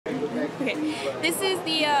Okay, this is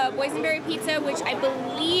the Boysenberry Pizza, which I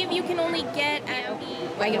believe you can only get at the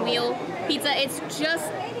Wagon Wheel Pizza. It's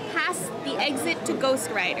just past the exit to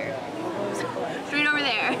Ghostrider. Straight over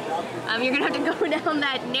there. You're gonna have to go down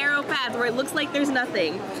that narrow path where it looks like there's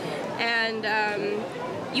nothing. And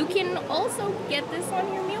you can also get this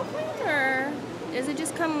on your meal plan, or does it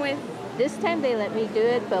just come with... This time they let me do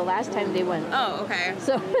it, but last time they went. Oh, okay.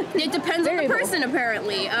 So it depends on the person,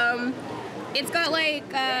 apparently. It's got like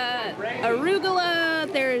arugula.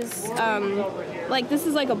 There's like this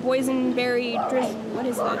is like a boysenberry drizzle. What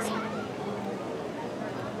is this?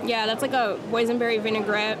 Yeah, that's like a boysenberry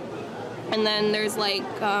vinaigrette. And then there's like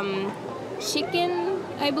chicken,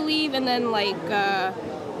 I believe, and then like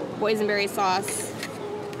boysenberry sauce.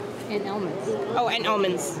 And almonds. Oh, and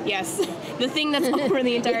almonds, yes. The thing that's over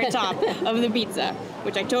the entire top of the pizza,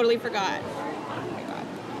 which I totally forgot. Oh my god.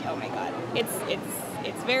 Oh my god.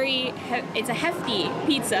 It's very, it's a hefty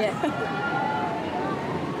pizza. Yeah.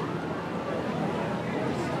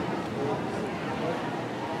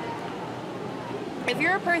 If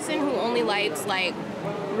you're a person who only likes like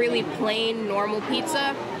really plain normal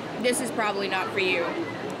pizza, this is probably not for you.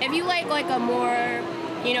 If you like a more,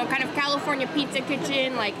 you know, kind of California pizza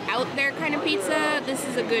kitchen, like out there kind of pizza, this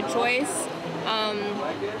is a good choice.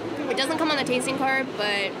 It doesn't come on the tasting card,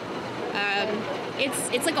 but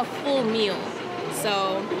it's like a full meal.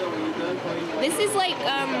 So this is like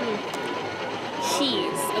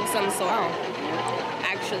cheese of some sort,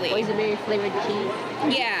 actually. Boysenberry flavored cheese.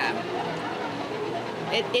 Yeah.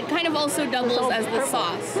 It kind of also doubles as the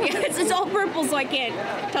sauce. Yeah, it's all purple, so I can't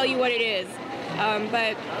tell you what it is.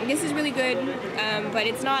 But this is really good, but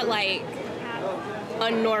it's not like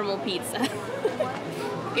a normal pizza.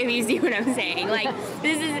 If you see what I'm saying. Like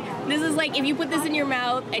this is like if you put this in your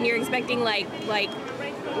mouth and you're expecting like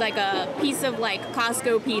a piece of like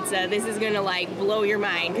Costco pizza, this is gonna like blow your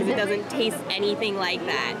mind because it doesn't taste anything like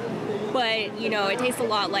that. But you know, it tastes a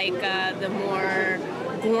lot like the more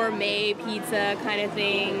gourmet pizza kind of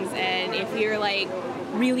things, and if you're like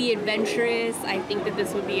really adventurous, I think that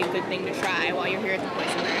this would be a good thing to try while you're here at the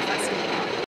Boysenberry Festival.